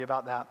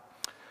about that.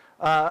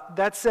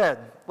 That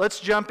said, let's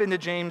jump into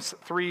James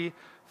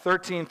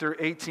 3:13 through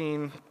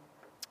 18.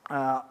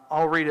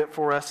 I'll read it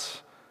for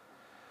us.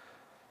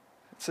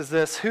 It says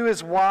this: "Who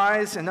is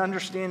wise and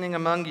understanding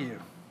among you?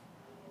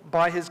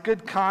 By his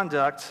good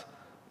conduct,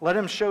 let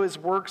him show his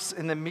works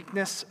in the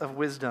meekness of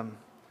wisdom.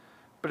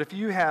 But if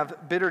you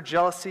have bitter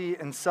jealousy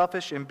and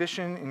selfish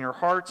ambition in your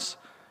hearts,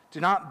 do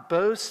not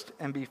boast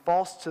and be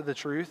false to the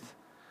truth.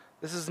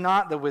 This is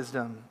not the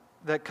wisdom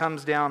that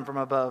comes down from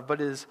above,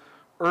 but is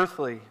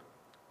earthly,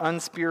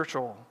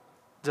 unspiritual,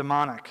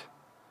 demonic.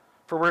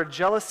 For where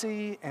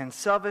jealousy and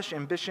selfish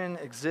ambition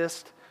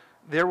exist,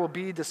 there will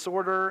be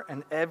disorder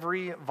and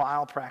every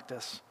vile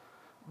practice.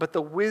 But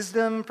the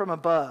wisdom from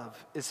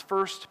above is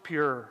first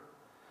pure,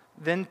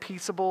 then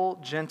peaceable,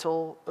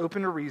 gentle,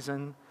 open to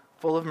reason,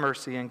 full of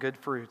mercy and good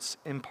fruits,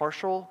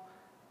 impartial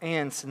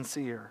and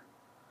sincere.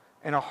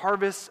 And a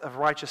harvest of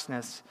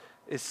righteousness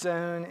is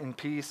sown in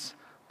peace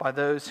by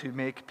those who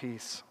make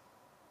peace."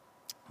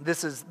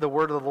 This is the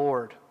word of the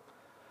Lord.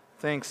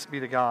 Thanks be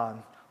to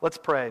God. Let's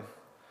pray.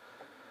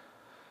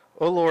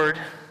 O Lord,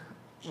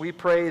 we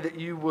pray that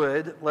you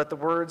would let the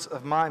words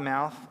of my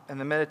mouth and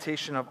the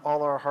meditation of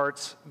all our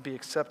hearts be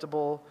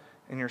acceptable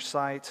in your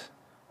sight,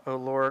 O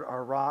Lord,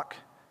 our rock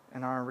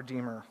and our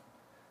Redeemer.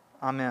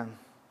 Amen.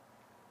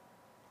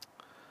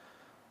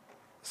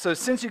 So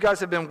since you guys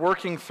have been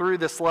working through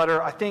this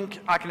letter, I think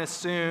I can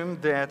assume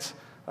that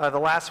the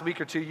last week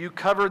or two you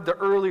covered the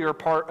earlier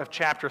part of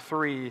chapter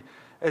 3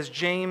 as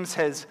James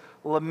has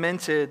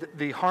lamented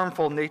the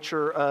harmful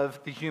nature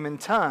of the human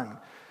tongue.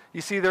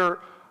 You see, there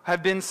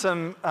have been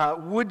some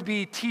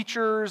would-be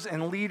teachers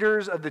and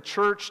leaders of the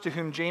church to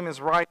whom James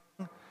is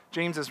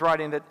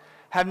writing that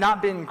have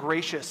not been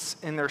gracious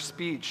in their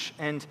speech.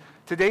 And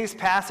today's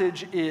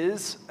passage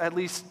is, at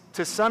least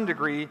to some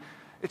degree,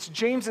 it's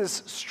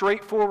James's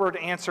straightforward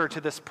answer to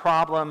this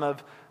problem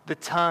of the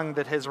tongue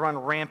that has run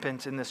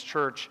rampant in this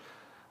church.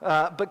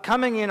 But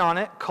coming in on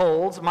it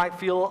cold might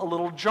feel a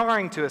little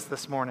jarring to us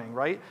this morning,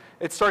 right?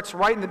 It starts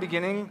right in the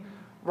beginning,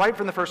 right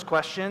from the first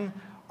question.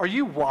 Are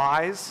you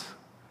wise?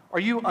 Are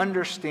you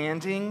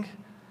understanding?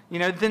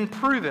 Then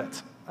prove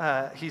it,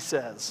 he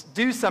says.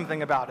 Do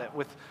something about it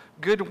with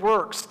good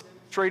works,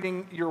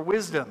 demonstrating your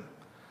wisdom.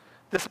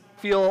 This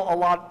might feel a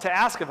lot to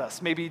ask of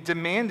us, maybe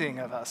demanding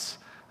of us.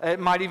 It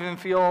might even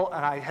feel,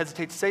 and I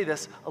hesitate to say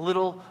this, a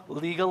little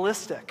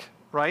legalistic,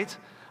 right?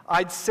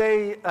 I'd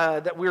say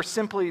that we're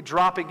simply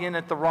dropping in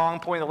at the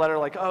wrong point of the letter,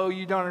 like, oh,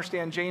 you don't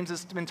understand, James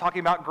has been talking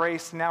about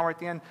grace, and now we're at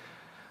the end.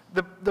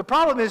 The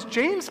problem is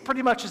James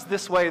pretty much is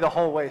this way the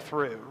whole way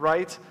through,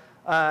 right?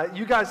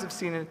 You guys have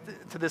seen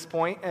it to this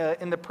point.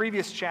 In the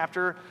previous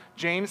chapter,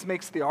 James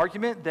makes the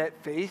argument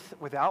that faith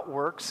without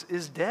works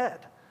is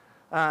dead.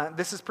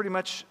 This is pretty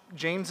much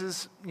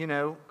James's,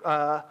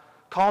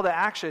 call to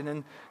action.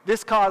 And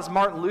this caused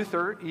Martin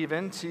Luther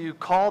even to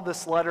call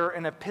this letter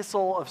an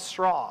epistle of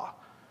straw,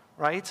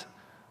 right?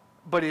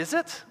 But is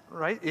it,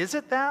 right? Is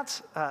it that?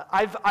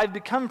 I've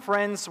become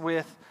friends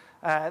with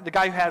the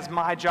guy who has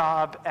my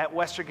job at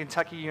Western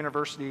Kentucky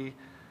University,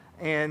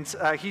 and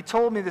he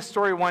told me this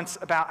story once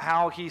about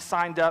how he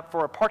signed up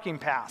for a parking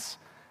pass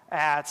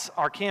at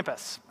our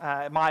campus,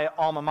 my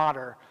alma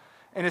mater.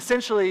 And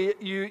essentially,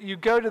 you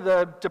go to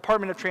the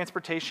Department of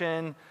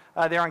Transportation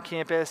there on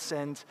campus,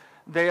 and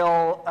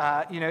they'll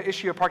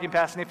issue a parking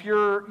pass. And if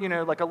you're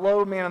like a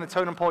low man on the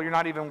totem pole, you're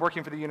not even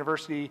working for the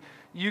university,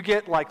 you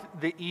get like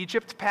the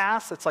Egypt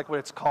pass. That's like what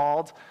it's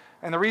called.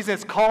 And the reason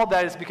it's called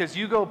that is because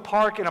you go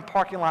park in a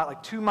parking lot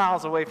like 2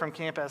 miles away from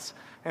campus,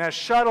 and a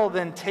shuttle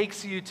then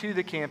takes you to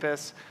the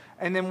campus.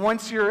 And then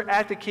once you're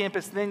at the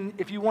campus, then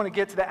if you want to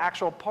get to the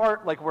actual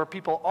part, like where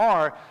people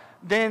are,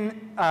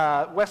 then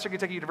Western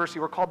Kentucky University,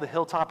 we're called the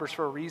Hilltoppers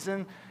for a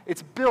reason.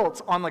 It's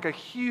built on like a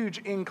huge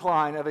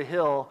incline of a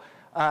hill,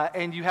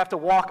 and you have to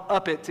walk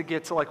up it to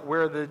get to like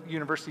where the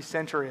university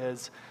center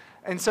is.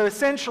 And so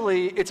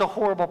essentially, it's a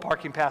horrible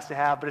parking pass to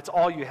have, but it's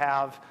all you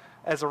have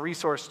as a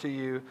resource to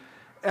you.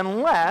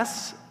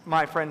 Unless,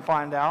 my friend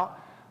found out,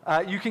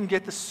 you can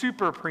get the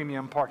super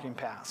premium parking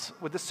pass.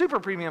 With the super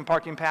premium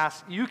parking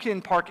pass, you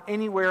can park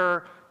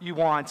anywhere you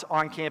want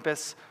on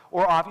campus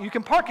or off. You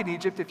can park in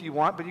Egypt if you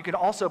want, but you can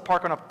also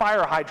park on a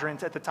fire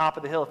hydrant at the top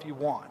of the hill if you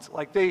want.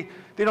 Like they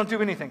don't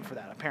do anything for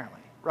that,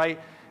 apparently, right?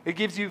 It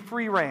gives you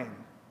free reign.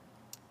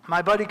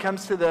 My buddy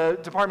comes to the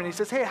department and he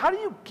says, hey, how do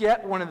you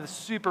get one of the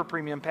super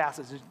premium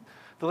passes?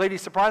 The lady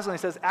surprisingly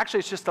says,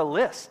 actually, it's just a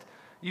list.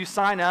 You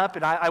sign up,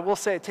 and I will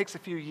say it takes a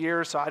few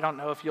years, so I don't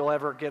know if you'll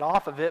ever get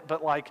off of it,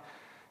 but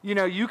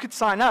you could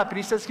sign up. And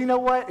he says, you know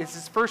what? It's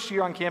his first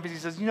year on campus. He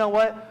says, you know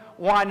what?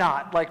 Why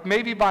not? Like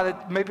maybe by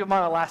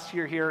my last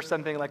year here or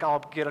something, like I'll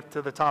get up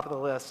to the top of the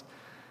list.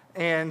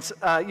 And,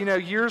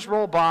 years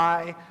roll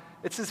by.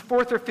 It's his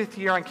 4th or 5th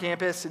year on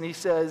campus, and he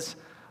says,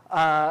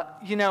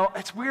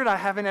 it's weird, I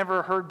haven't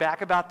ever heard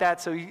back about that.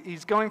 So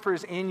he's going for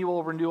his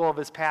annual renewal of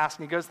his pass,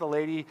 and he goes to the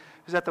lady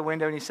who's at the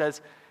window, and he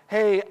says,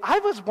 hey, I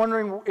was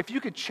wondering if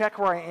you could check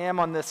where I am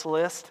on this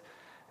list.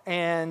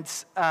 And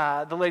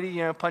the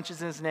lady,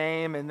 punches in his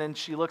name, and then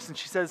she looks and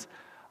she says,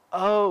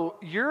 oh,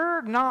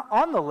 you're not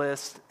on the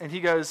list. And he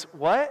goes,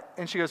 what?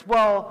 And she goes,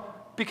 well,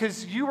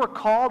 because you were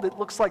called, it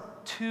looks like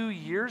 2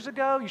 years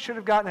ago. You should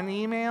have gotten an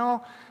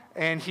email.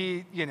 And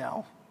he,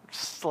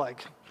 just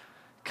like,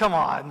 come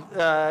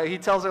on. He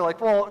tells her, like,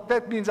 well,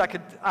 that means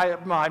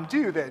I'm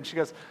due then. She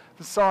goes,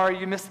 I'm sorry,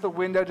 you missed the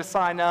window to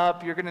sign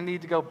up. You're going to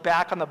need to go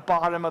back on the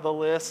bottom of the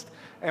list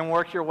and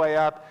work your way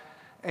up.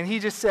 And he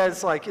just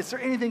says, like, is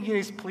there anything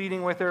he's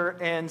pleading with her?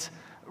 And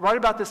right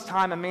about this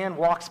time, a man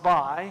walks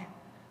by,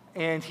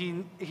 and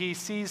he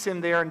sees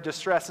him there in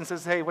distress and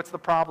says, hey, what's the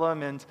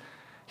problem? And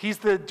he's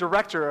the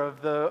director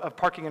of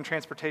parking and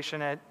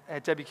transportation at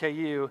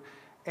WKU.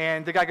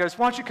 And the guy goes,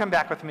 why don't you come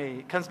back with me?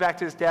 He comes back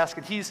to his desk,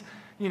 and he's,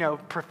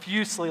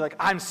 profusely like,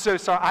 I'm so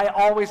sorry. I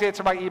always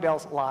answer my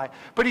emails. Lie.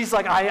 But he's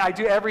like, I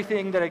do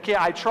everything that I can.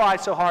 I try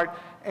so hard.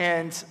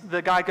 And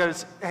the guy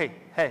goes, hey.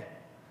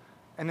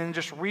 And then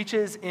just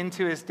reaches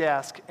into his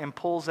desk and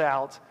pulls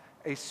out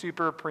a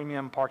super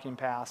premium parking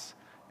pass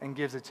and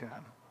gives it to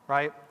him,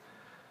 right?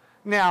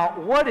 Now,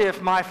 what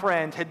if my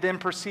friend had then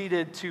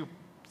proceeded to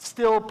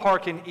still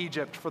park in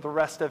Egypt for the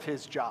rest of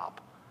his job,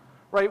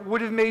 right?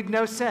 Would have made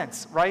no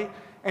sense, right?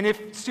 And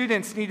if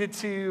students needed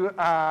to,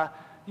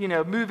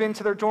 move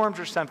into their dorms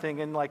or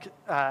something, and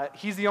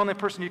he's the only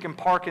person who can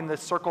park in the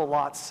circle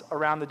lots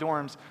around the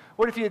dorms,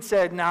 what if he had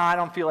said, nah, I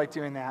don't feel like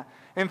doing that?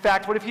 In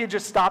fact, what if he had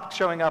just stopped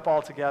showing up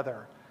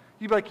altogether?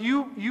 You'd be like,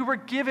 you were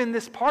given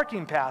this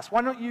parking pass.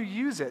 Why don't you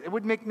use it? It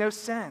would make no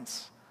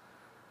sense.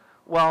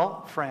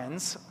 Well,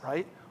 friends,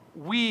 right?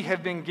 We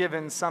have been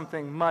given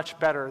something much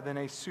better than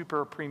a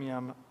super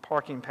premium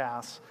parking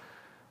pass.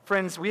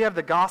 Friends, we have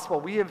the gospel.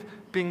 We have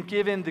been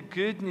given the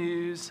good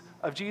news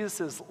of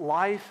Jesus'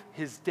 life,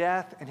 his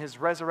death, and his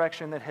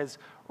resurrection that has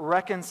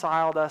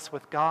reconciled us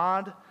with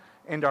God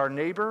and our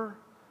neighbor,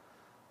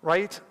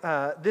 right?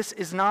 This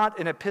is not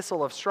an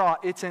epistle of straw.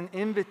 It's an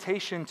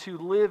invitation to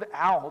live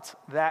out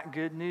that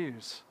good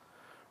news,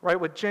 right?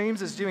 What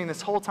James is doing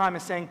this whole time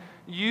is saying,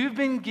 you've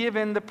been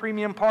given the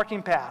premium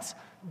parking pass.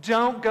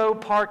 Don't go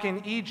park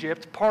in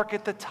Egypt, park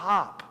at the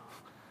top.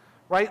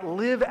 Right?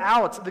 Live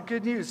out the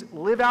good news.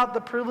 Live out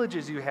the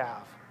privileges you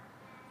have.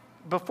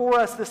 Before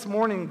us this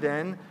morning,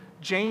 then,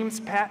 James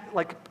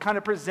kind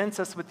of presents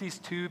us with these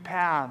two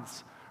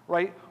paths,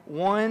 right?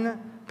 One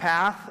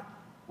path,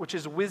 which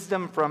is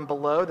wisdom from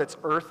below, that's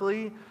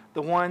earthly,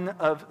 the one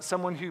of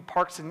someone who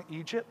parks in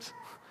Egypt,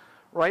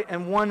 right?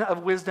 And one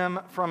of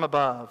wisdom from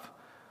above,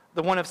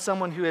 the one of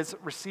someone who has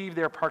received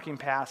their parking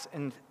pass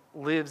and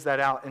lives that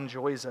out,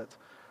 enjoys it.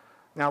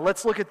 Now,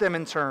 let's look at them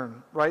in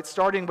turn, right?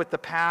 Starting with the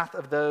path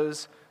of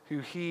those who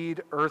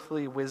heed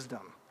earthly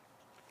wisdom.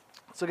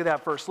 Let's look at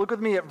that first. Look with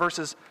me at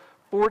verses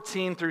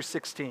 14 through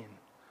 16.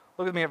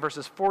 Look with me at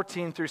verses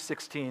 14 through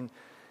 16.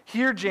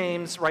 Here,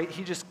 James, right,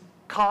 he just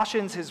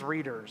cautions his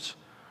readers.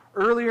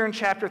 Earlier in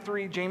chapter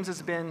 3, James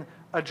has been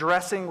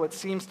addressing what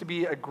seems to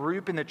be a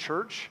group in the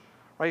church,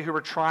 right, who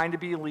are trying to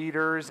be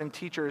leaders and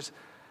teachers.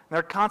 And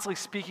they're constantly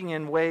speaking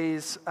in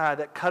ways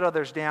that cut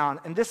others down.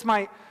 And this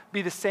might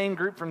be the same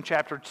group from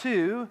chapter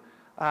 2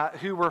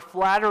 who were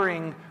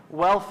flattering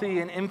wealthy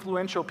and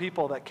influential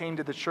people that came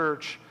to the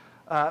church.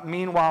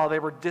 Meanwhile, they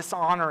were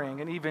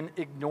dishonoring and even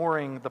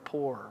ignoring the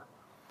poor.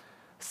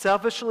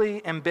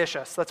 Selfishly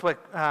ambitious, that's what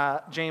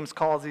James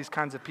calls these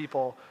kinds of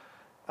people.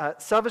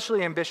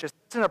 Selfishly ambitious,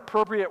 it's an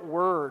appropriate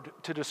word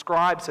to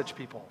describe such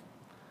people.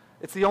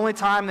 It's the only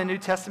time in the New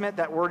Testament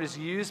that word is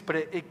used, but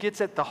it gets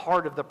at the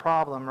heart of the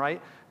problem,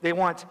 right? They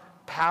want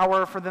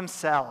power for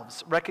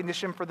themselves,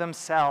 recognition for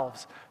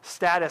themselves,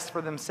 status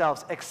for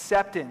themselves,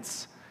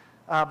 acceptance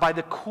by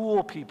the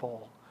cool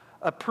people,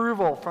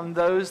 approval from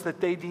those that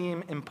they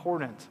deem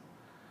important.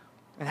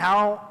 And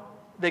how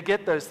they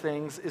get those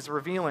things is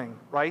revealing,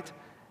 right?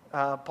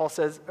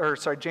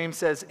 James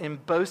says, in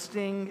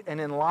boasting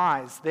and in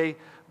lies, they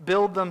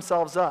build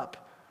themselves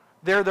up.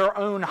 They're their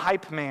own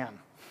hype man.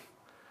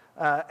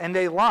 And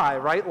they lie,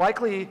 right?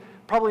 Likely,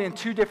 probably in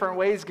two different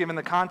ways given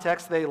the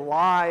context. They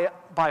lie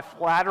by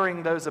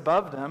flattering those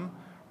above them,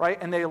 right?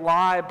 And they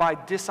lie by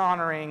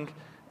dishonoring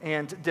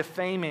and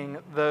defaming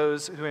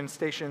those who are in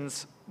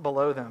stations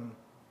below them.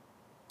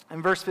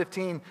 In verse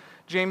 15,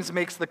 James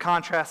makes the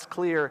contrast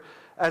clear.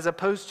 As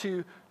opposed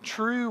to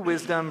true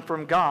wisdom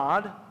from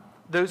God,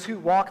 those who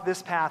walk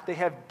this path, they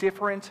have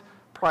different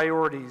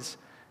priorities.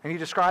 And he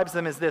describes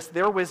them as this.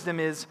 Their wisdom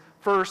is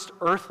first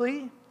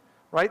earthly,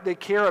 right? They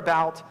care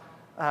about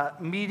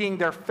meeting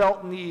their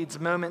felt needs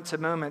moment to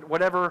moment,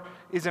 whatever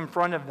is in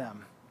front of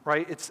them,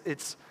 right?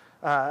 It's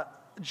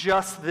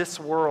just this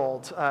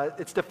world.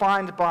 It's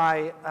defined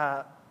by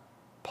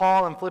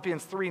Paul in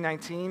Philippians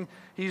 3:19.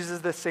 He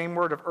uses the same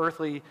word of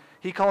earthly.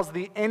 He calls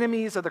the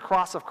enemies of the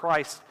cross of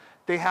Christ,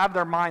 they have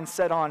their mind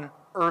set on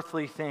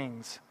earthly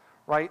things,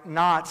 right?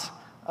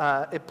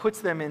 It puts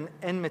them in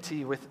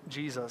enmity with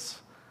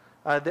Jesus.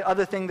 The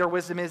other thing their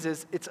wisdom is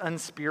it's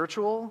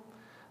unspiritual.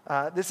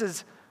 This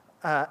is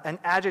an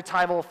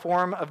adjectival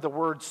form of the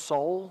word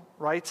soul,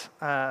 right?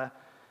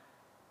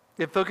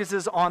 It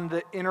focuses on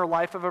the inner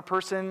life of a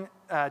person.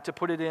 To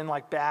put it in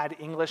like bad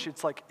English,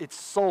 it's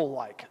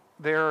soul-like.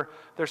 Their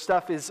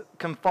stuff is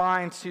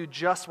confined to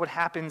just what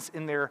happens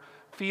in their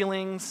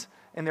feelings,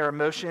 in their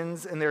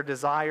emotions, in their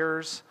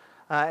desires.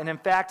 And in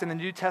fact, in the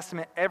New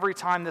Testament, every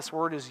time this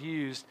word is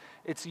used,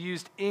 it's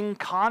used in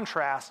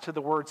contrast to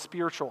the word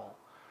spiritual,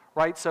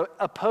 right? So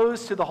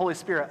opposed to the Holy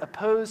Spirit,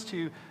 opposed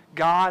to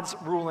God's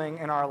ruling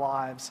in our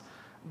lives.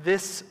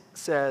 This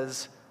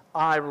says,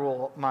 I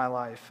rule my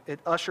life. It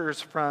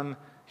ushers from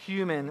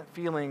human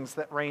feelings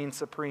that reign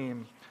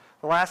supreme.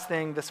 The last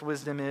thing this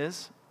wisdom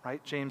is,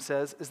 right, James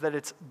says, is that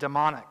it's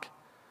demonic.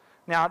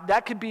 Now,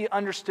 that could be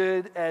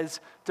understood as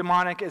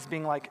demonic as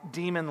being like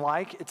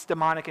demon-like. It's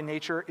demonic in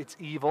nature, it's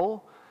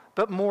evil.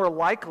 But more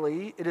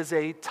likely, it is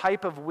a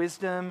type of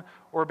wisdom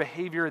or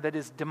behavior that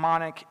is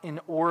demonic in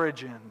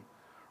origin,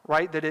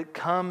 right? That it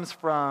comes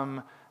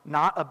from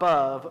not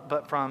above,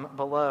 but from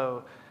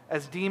below.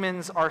 As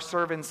demons are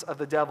servants of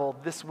the devil,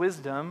 this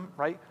wisdom,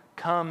 right,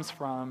 comes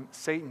from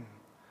Satan.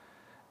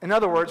 In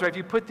other words, right, if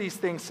you put these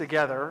things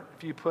together,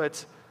 if you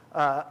put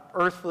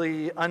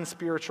earthly,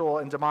 unspiritual,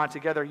 and demonic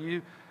together,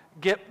 you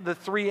get the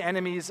three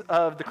enemies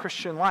of the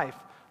Christian life: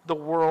 the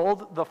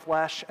world, the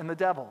flesh, and the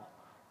devil.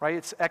 Right?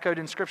 It's echoed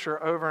in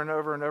Scripture over and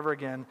over and over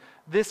again.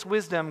 This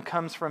wisdom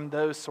comes from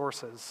those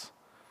sources.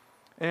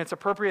 And it's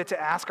appropriate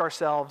to ask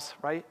ourselves,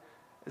 right,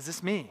 is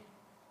this me?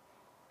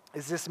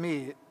 Is this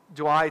me?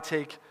 Do I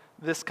take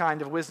this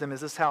kind of wisdom?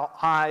 Is this how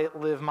I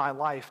live my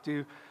life?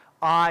 Do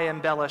I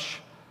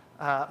embellish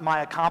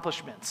my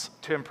accomplishments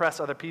to impress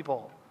other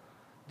people?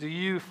 Do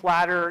you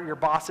flatter your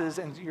bosses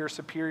and your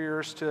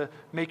superiors to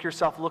make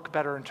yourself look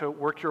better and to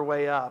work your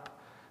way up?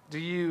 Do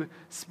you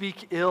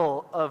speak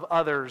ill of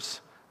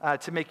others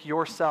to make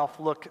yourself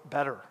look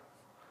better?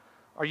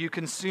 Are you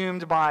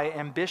consumed by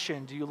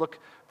ambition? Do you look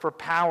for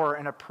power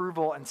and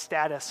approval and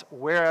status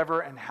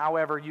wherever and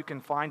however you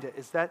can find it?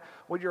 Is that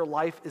what your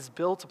life is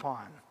built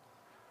upon?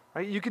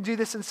 Right? You could do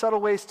this in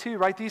subtle ways too,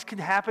 right? These can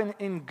happen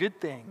in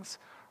good things,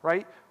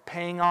 right?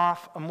 Paying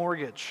off a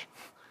mortgage,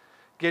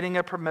 getting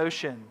a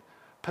promotion,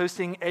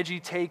 posting edgy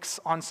takes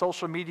on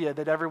social media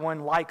that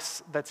everyone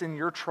likes that's in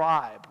your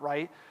tribe,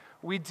 right?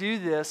 We do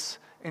this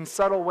in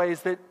subtle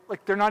ways that,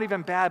 like, they're not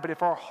even bad, but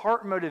if our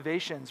heart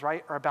motivations,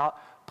 right, are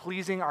about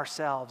pleasing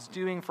ourselves,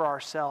 doing for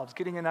ourselves,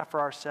 getting enough for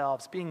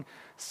ourselves, being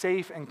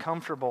safe and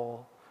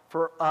comfortable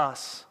for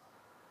us,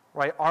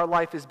 right, our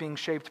life is being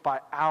shaped by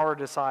our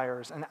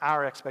desires and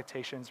our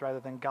expectations rather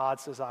than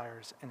God's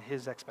desires and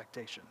his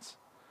expectations,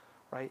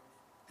 right?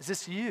 Is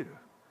this you?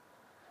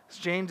 Is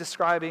James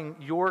describing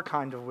your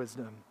kind of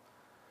wisdom?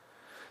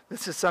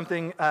 This is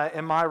something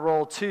in my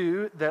role,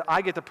 too, that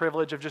I get the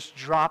privilege of just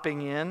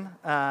dropping in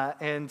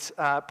and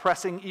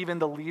pressing even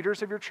the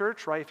leaders of your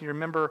church, right? If you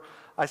remember,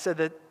 I said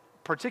that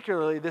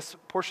particularly this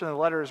portion of the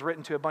letter is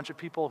written to a bunch of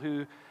people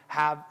who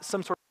have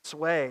some sort of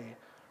sway,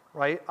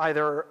 right?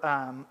 Either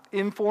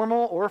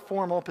informal or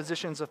formal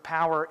positions of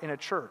power in a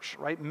church,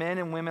 right? Men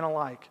and women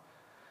alike.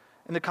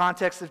 In the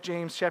context of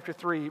James chapter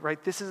 3,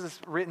 right, this is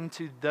written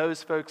to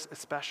those folks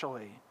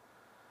especially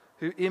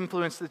who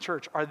influence the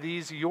church. Are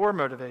these your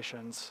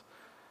motivations?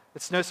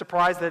 It's no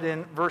surprise that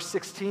in verse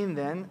 16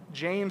 then,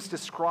 James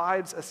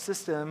describes a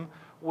system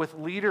with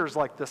leaders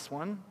like this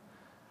one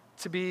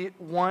to be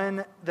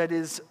one that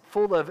is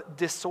full of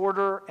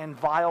disorder and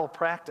vile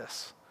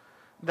practice.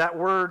 That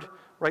word,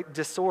 right,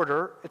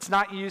 disorder, it's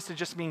not used to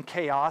just mean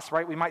chaos,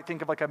 right? We might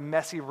think of like a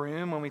messy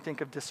room when we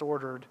think of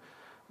disordered.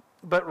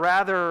 But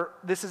rather,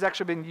 this has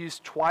actually been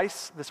used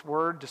twice. This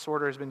word,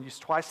 disorder, has been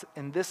used twice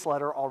in this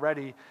letter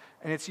already.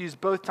 And it's used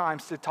both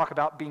times to talk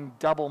about being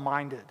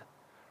double-minded,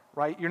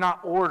 right? You're not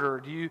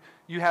ordered. You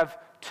have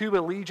two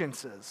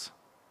allegiances.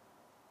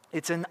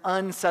 It's an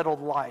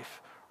unsettled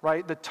life,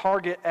 right? The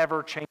target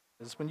ever changes.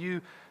 When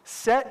you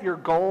set your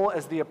goal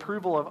as the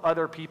approval of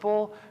other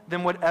people,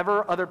 then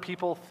whatever other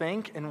people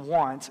think and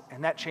want,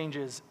 and that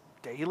changes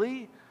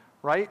daily,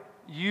 right?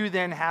 You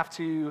then have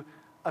to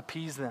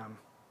appease them,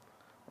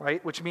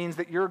 right? Which means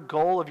that your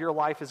goal of your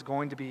life is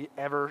going to be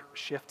ever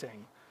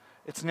shifting.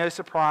 It's no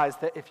surprise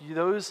that if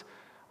those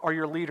are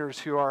your leaders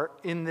who are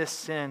in this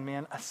sin,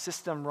 man, a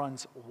system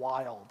runs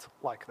wild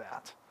like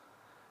that.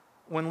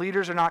 When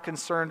leaders are not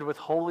concerned with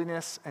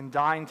holiness and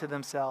dying to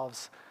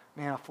themselves,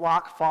 man, a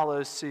flock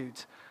follows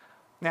suit.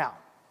 Now,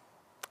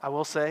 I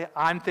will say,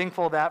 I'm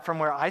thankful that from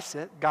where I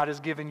sit, God has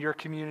given your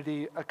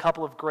community a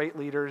couple of great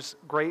leaders,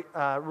 great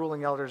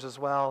ruling elders as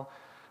well,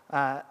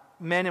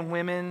 men and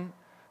women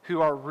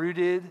who are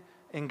rooted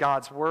in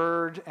God's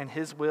word and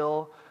his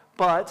will.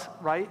 But,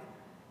 right,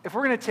 if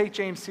we're going to take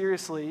James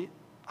seriously,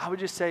 I would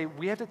just say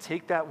we have to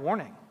take that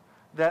warning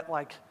that,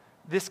 like,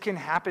 this can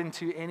happen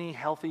to any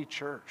healthy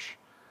church.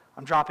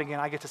 I'm dropping in,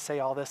 I get to say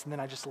all this, and then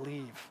I just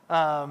leave.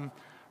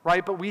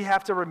 Right? But we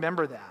have to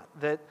remember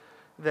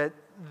that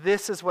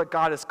this is what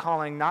God is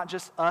calling not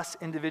just us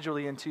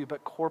individually into,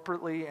 but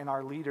corporately and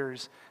our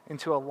leaders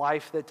into a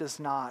life that does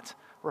not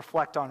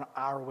reflect on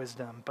our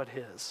wisdom, but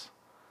his.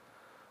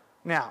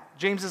 Now,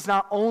 James does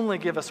not only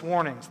give us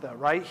warnings, though,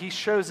 right? He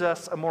shows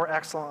us a more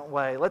excellent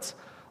way. Let's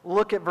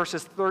look at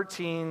verses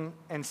 13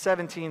 and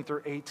 17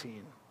 through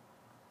 18.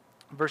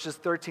 Verses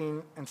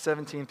 13 and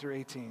 17 through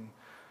 18.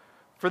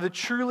 For the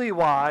truly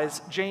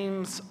wise,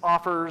 James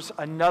offers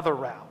another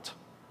route,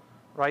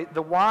 right?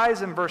 The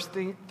wise in verse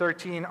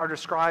 13 are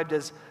described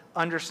as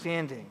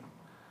understanding.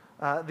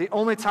 The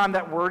only time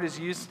that word is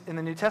used in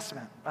the New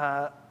Testament.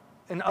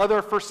 In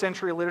other first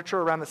century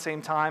literature around the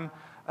same time,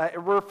 it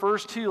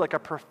refers to like a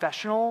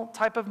professional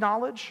type of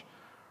knowledge,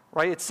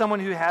 right? It's someone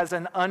who has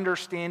an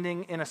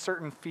understanding in a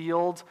certain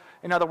field.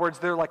 In other words,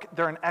 they're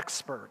an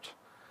expert.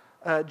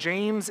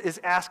 James is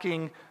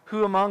asking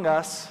who among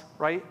us,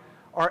 right,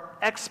 are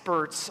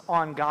experts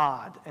on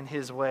God and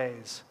his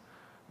ways.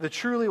 The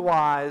truly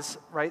wise,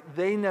 right,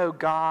 they know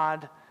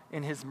God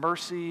in his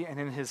mercy and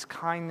in his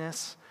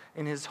kindness,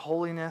 in his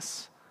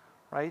holiness,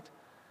 right?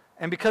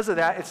 And because of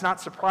that, it's not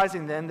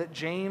surprising then that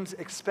James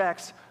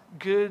expects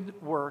good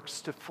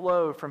works to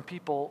flow from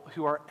people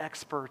who are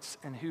experts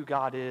in who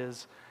God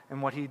is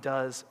and what he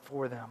does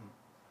for them.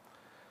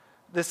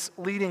 This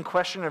leading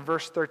question of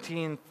verse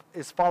 13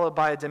 is followed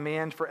by a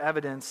demand for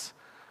evidence,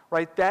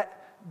 right?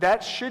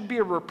 That should be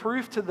a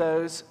reproof to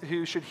those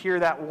who should hear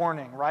that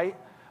warning, right?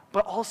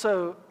 But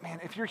also, man,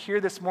 if you're here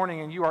this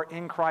morning and you are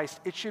in Christ,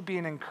 it should be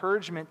an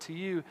encouragement to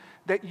you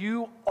that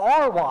you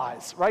are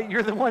wise, right?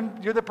 You're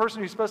the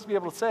person who's supposed to be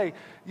able to say,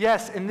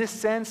 yes, in this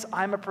sense,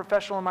 I'm a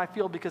professional in my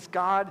field because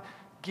God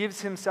gives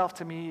himself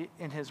to me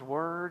in his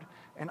word,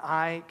 and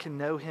I can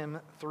know him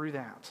through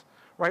that,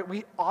 right?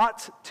 We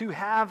ought to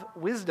have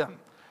wisdom,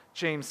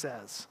 James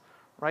says,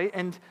 right?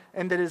 And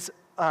that is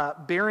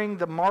bearing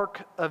the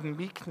mark of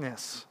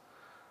meekness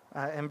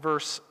in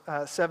verse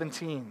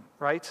 17,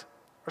 right?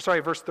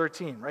 Verse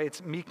 13, right?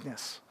 It's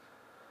meekness.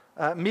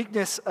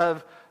 Meekness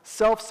of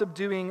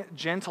self-subduing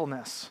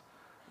gentleness,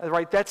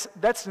 right?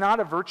 That's not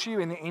a virtue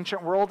in the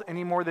ancient world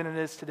any more than it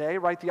is today,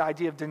 right? The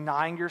idea of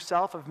denying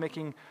yourself, of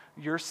making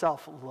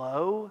yourself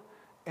low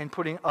and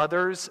putting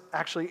others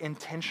actually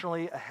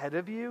intentionally ahead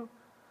of you.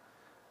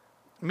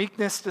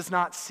 Meekness does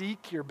not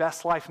seek your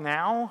best life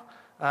now.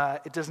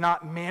 It does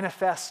not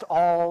manifest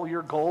all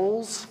your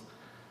goals.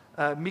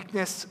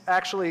 Meekness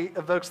actually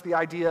evokes the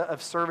idea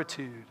of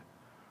servitude,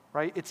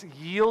 right? It's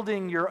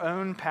yielding your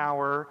own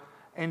power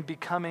and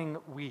becoming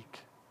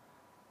weak.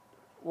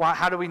 Well,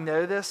 how do we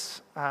know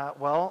this?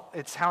 Well,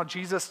 it's how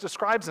Jesus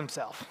describes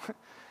himself.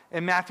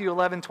 In Matthew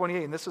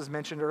 11:28, and this was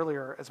mentioned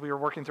earlier as we were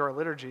working through our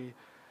liturgy,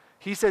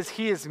 he says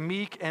he is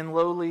meek and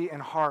lowly in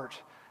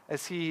heart,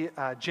 as he,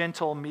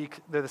 gentle, meek,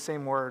 they're the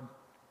same word,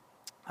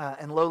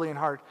 and lowly in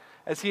heart,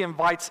 as he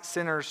invites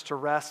sinners to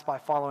rest by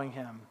following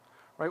him.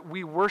 Right?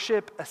 We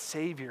worship a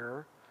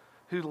Savior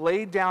who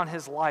laid down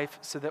his life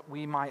so that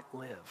we might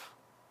live.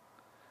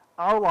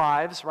 Our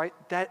lives, right,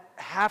 that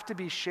have to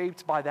be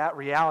shaped by that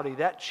reality.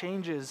 That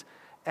changes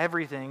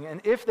everything.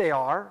 And if they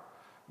are,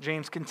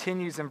 James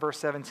continues in verse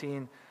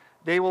 17,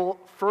 they will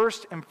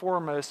first and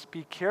foremost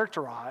be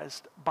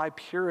characterized by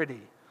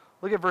purity.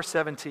 Look at verse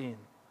 17.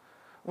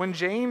 When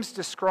James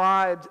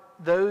described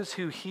those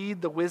who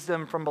heed the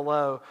wisdom from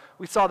below,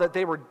 we saw that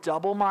they were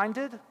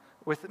double-minded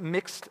with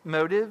mixed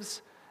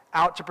motives,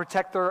 out to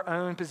protect their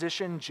own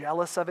position,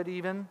 jealous of it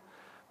even.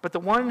 But the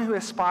one who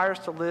aspires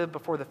to live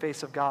before the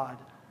face of God,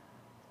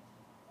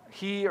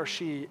 he or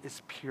she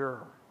is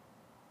pure.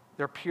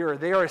 They're pure.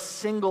 They are a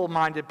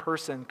single-minded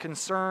person,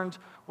 concerned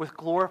with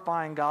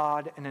glorifying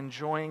God and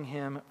enjoying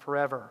him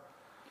forever.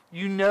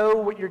 You know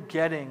what you're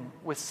getting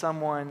with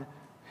someone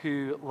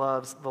who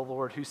loves the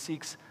Lord, who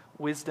seeks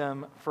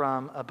wisdom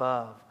from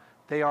above.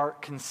 They are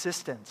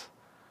consistent,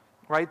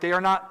 right? They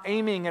are not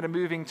aiming at a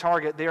moving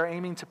target. They are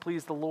aiming to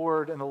please the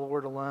Lord and the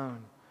Lord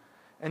alone.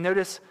 And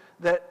notice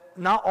that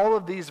not all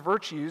of these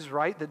virtues,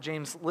 right, that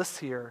James lists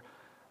here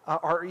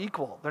are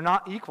equal. They're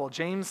not equal.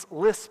 James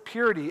lists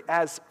purity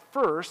as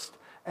first,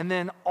 and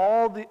then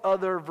all the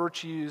other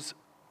virtues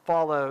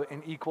follow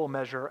in equal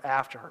measure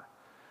after.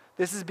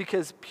 This is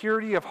because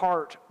purity of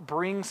heart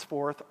brings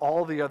forth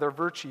all the other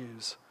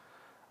virtues.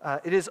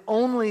 It is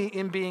only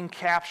in being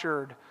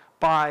captured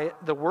by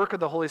the work of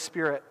the Holy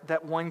Spirit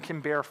that one can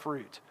bear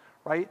fruit,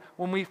 right?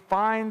 When we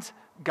find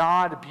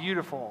God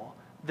beautiful,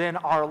 then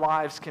our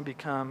lives can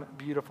become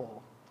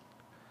beautiful.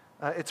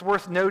 It's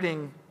worth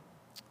noting,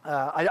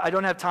 I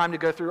don't have time to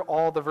go through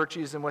all the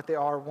virtues and what they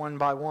are one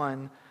by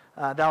one.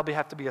 That'll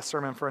have to be a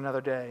sermon for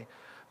another day.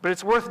 But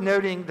it's worth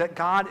noting that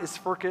God is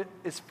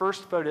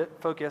first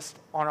focused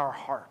on our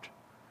heart,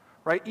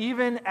 right?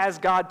 Even as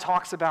God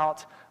talks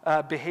about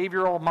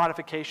behavioral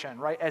modification,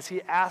 right? As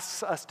he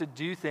asks us to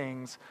do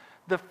things,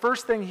 the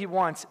first thing he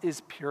wants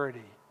is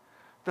purity.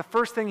 The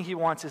first thing he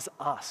wants is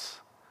us,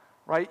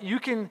 right? You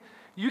can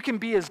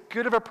be as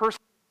good of a person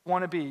as you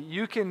want to be.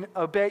 You can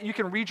obey, you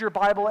can read your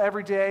Bible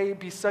every day,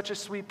 be such a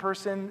sweet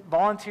person,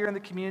 volunteer in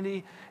the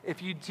community.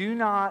 If you do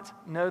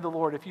not know the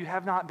Lord, if you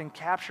have not been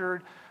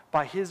captured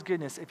by his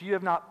goodness, if you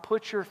have not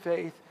put your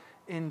faith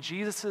in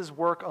Jesus'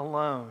 work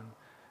alone,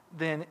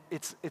 then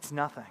it's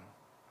nothing,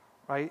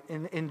 right?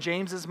 In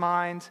James's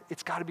mind,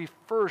 it's got to be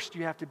first,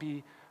 you have to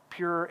be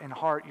pure in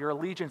heart. Your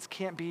allegiance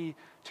can't be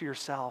to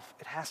yourself.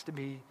 It has to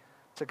be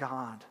to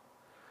God.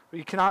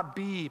 You cannot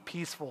be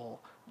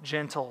peaceful,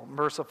 gentle,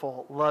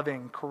 merciful,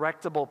 loving,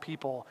 correctable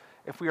people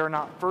if we are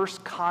not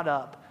first caught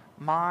up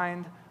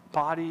mind,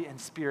 body, and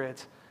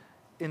spirit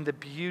in the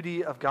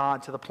beauty of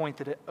God to the point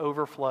that it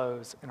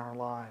overflows in our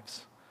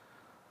lives,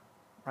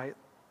 right?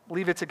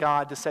 Leave it to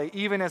God to say,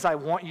 even as I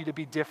want you to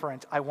be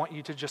different, I want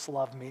you to just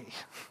love me.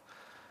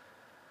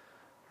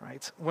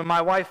 Right? When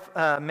my wife,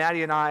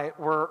 Maddie, and I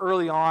were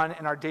early on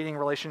in our dating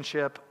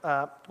relationship,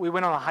 we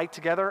went on a hike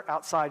together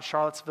outside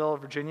Charlottesville,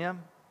 Virginia.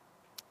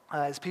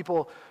 As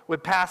people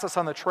would pass us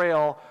on the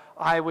trail,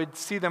 I would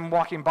see them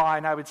walking by,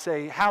 and I would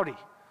say, howdy.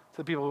 To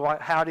the people who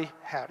walk, howdy,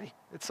 howdy.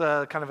 It's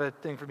kind of a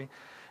thing for me.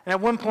 And at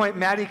one point,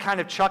 Maddie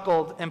kind of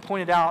chuckled and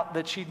pointed out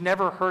that she'd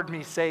never heard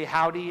me say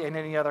howdy in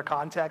any other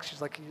context.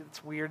 She's like,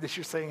 it's weird that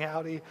you're saying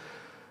howdy.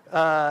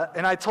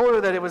 And I told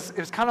her that it was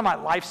kind of my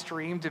life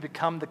stream to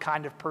become the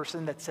kind of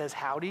person that says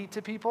howdy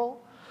to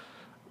people,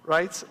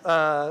 right?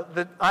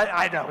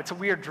 I know, it's a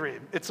weird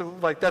dream.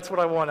 That's what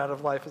I want out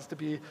of life, is to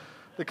be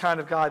the kind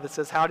of guy that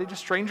says howdy to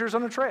strangers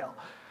on a trail.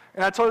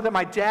 And I told her that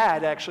my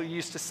dad actually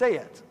used to say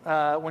it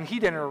when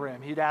he'd enter a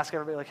room. He'd ask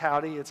everybody, like,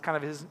 howdy. It's kind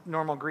of his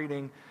normal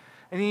greeting.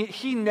 And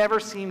he never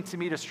seemed to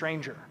meet a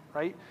stranger,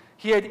 right?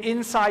 He had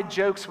inside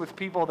jokes with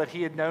people that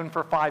he had known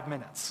for 5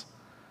 minutes.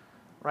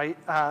 Right?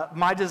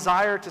 My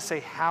desire to say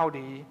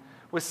howdy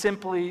was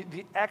simply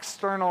the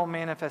external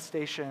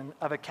manifestation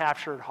of a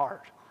captured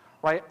heart.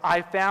 Right?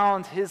 I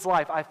found his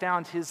life. I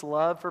found his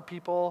love for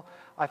people.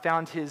 I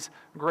found his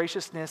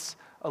graciousness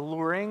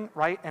alluring,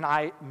 right? And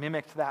I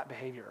mimicked that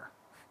behavior.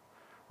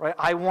 Right?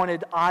 I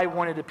wanted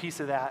a piece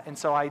of that, and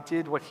so I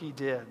did what he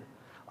did.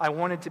 I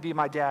wanted to be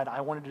my dad.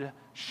 I wanted to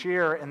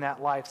share in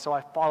that life, so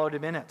I followed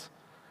him in it,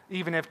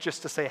 even if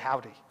just to say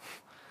howdy.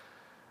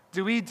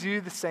 Do we do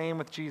the same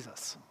with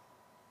Jesus?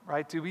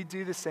 Right? Do we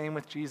do the same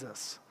with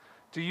Jesus?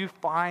 Do you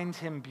find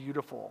him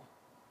beautiful?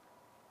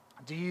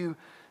 Do you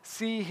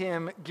see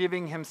him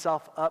giving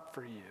himself up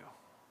for you?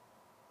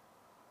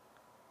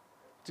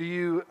 Do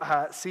you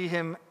see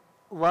him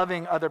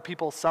loving other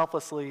people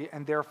selflessly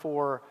and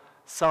therefore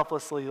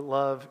selflessly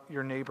love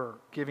your neighbor,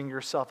 giving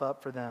yourself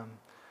up for them?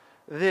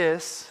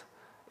 This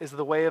is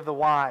the way of the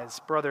wise,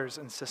 brothers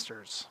and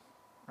sisters,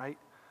 right?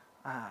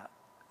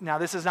 Now,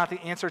 this is not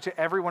the answer to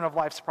every one of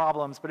life's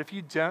problems, but if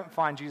you don't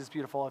find Jesus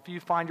beautiful, if you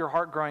find your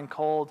heart growing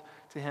cold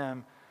to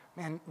him,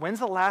 man, when's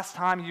the last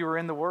time you were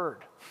in the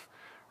Word?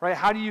 Right?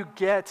 How do you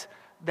get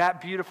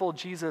that beautiful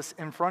Jesus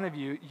in front of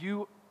you?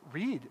 You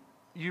read.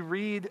 You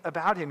read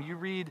about him. You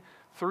read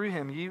through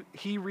him.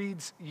 He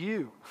reads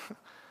you.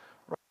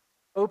 Right?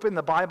 Open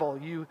the Bible.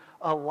 You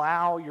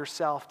allow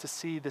yourself to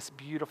see this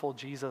beautiful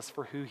Jesus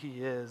for who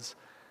he is,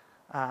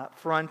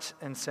 front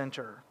and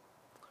center.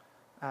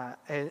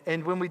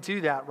 And when we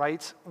do that,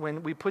 right,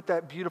 when we put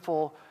that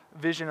beautiful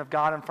vision of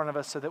God in front of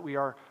us so that we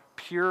are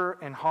pure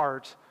in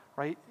heart,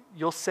 right,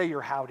 you'll say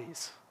your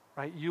howdies,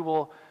 right? You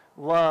will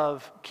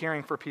love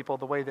caring for people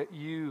the way that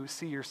you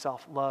see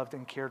yourself loved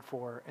and cared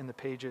for in the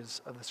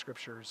pages of the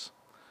Scriptures.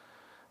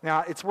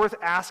 Now, it's worth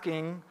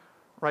asking,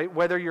 right,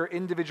 whether your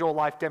individual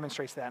life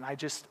demonstrates that, and I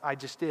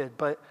just did.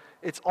 But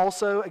it's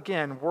also,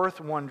 again,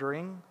 worth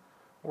wondering,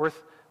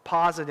 worth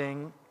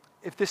positing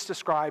if this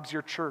describes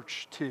your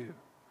church too.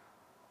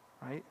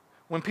 Right?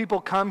 When people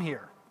come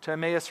here to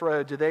Emmaus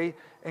Road, do they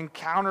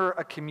encounter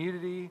a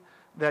community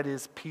that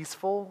is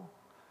peaceful,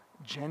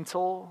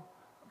 gentle,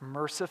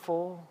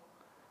 merciful,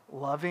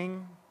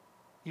 loving,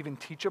 even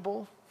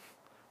teachable?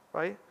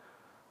 Right?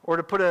 Or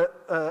to put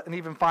an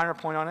even finer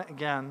point on it,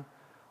 again,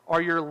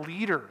 are your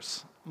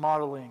leaders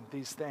modeling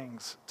these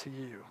things to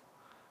you?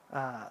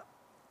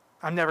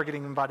 I'm never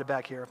getting invited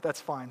back here.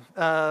 That's fine.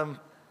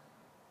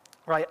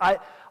 Right?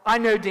 I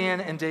know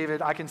Dan and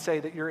David. I can say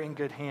that you're in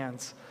good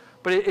hands.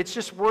 But it's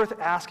just worth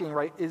asking,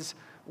 right, is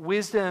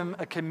wisdom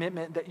a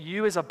commitment that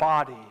you as a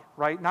body,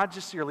 right, not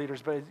just your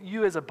leaders, but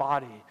you as a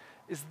body,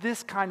 is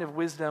this kind of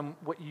wisdom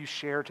what you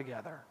share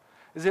together?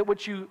 Is it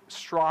what you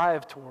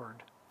strive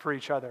toward for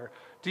each other?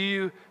 Do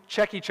you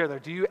check each other?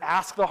 Do you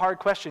ask the hard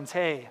questions?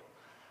 Hey,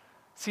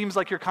 seems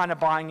like you're kind of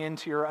buying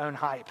into your own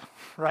hype,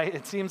 right?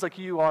 It seems like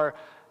you are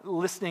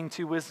listening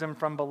to wisdom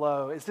from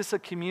below. Is this a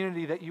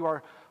community that you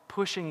are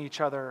pushing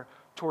each other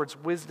towards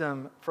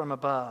wisdom from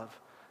above?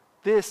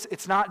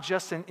 It's not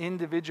just an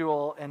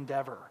individual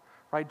endeavor,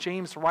 right?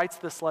 James writes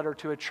this letter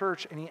to a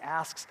church and he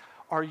asks,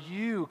 are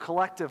you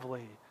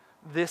collectively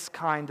this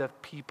kind of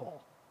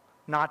people,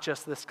 not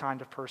just this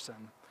kind of person?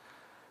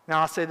 Now,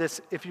 I'll say this,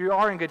 if you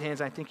are in good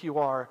hands, and I think you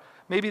are,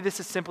 maybe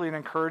this is simply an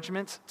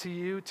encouragement to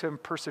you to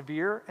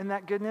persevere in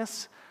that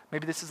goodness.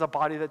 Maybe this is a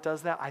body that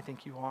does that. I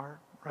think you are,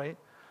 right?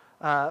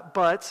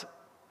 But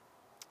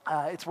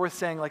it's worth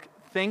saying, like,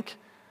 think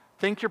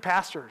your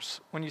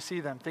pastors when you see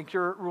them. Think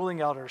your ruling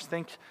elders.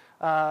 Think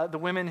the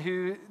women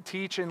who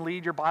teach and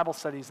lead your Bible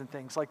studies and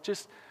things. Like,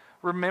 just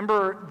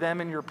remember them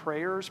in your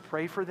prayers.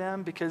 Pray for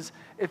them, because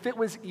if it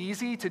was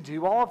easy to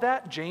do all of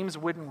that, James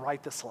wouldn't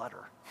write this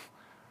letter,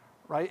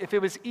 right? If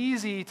it was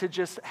easy to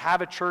just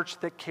have a church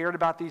that cared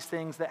about these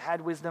things, that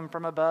had wisdom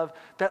from above,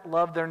 that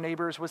loved their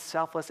neighbors, was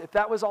selfless, if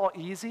that was all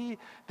easy,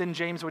 then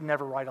James would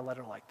never write a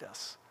letter like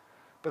this.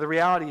 But the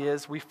reality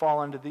is we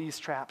fall into these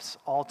traps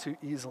all too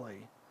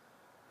easily.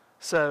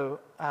 So,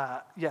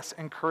 yes,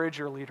 encourage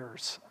your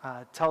leaders.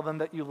 Tell them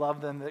that you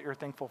love them, that you're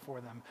thankful for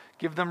them.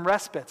 Give them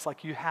respites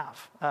like you have,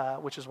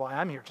 which is why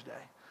I'm here today,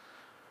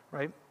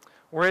 right?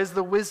 Whereas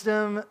the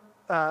wisdom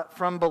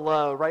from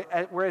below,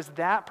 right? Whereas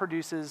that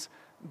produces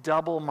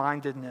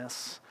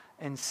double-mindedness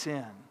and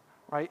sin,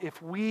 right?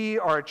 If we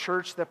are a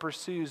church that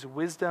pursues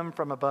wisdom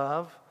from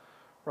above,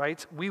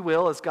 right, we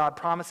will, as God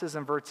promises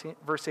in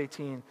verse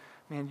 18,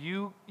 man,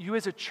 you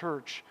as a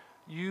church,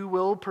 you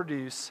will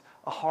produce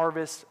a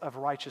harvest of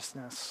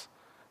righteousness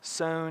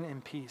sown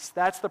in peace.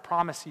 That's the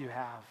promise you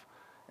have.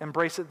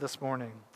 Embrace it this morning.